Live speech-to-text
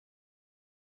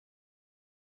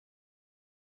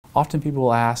Often people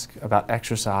will ask about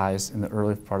exercise in the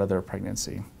early part of their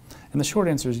pregnancy. And the short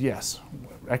answer is yes.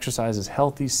 Exercise is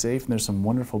healthy, safe, and there's some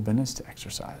wonderful benefits to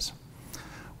exercise.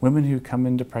 Women who come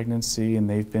into pregnancy and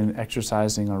they've been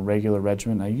exercising on a regular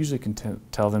regimen, I usually can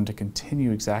tell them to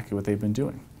continue exactly what they've been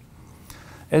doing.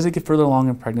 As they get further along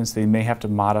in pregnancy, they may have to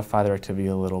modify their activity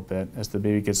a little bit as the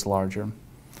baby gets larger.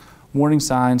 Warning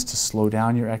signs to slow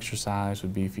down your exercise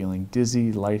would be feeling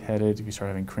dizzy, lightheaded, if you start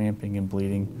having cramping and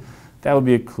bleeding. That would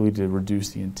be a clue to reduce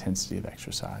the intensity of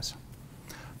exercise.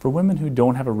 For women who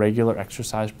don't have a regular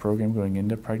exercise program going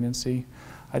into pregnancy,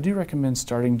 I do recommend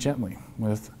starting gently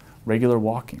with regular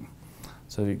walking.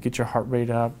 So to get your heart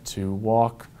rate up, to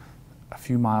walk a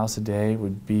few miles a day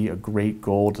would be a great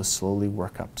goal to slowly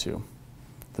work up to.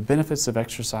 The benefits of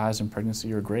exercise in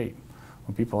pregnancy are great.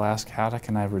 When people ask, how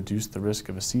can I reduce the risk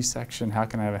of a C-section? How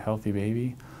can I have a healthy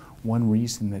baby? One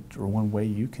reason or one way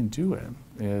you can do it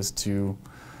is to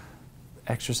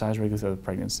exercise regularly throughout the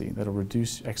pregnancy. That'll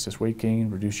reduce excess weight gain,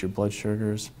 reduce your blood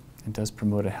sugars, and does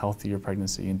promote a healthier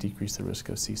pregnancy and decrease the risk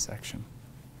of C-section.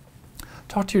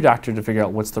 Talk to your doctor to figure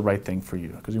out what's the right thing for you,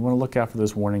 because you want to look out for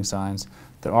those warning signs.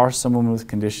 There are some women with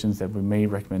conditions that we may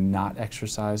recommend not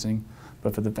exercising,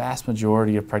 but for the vast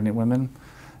majority of pregnant women,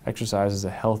 exercise is a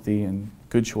healthy and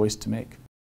good choice to make.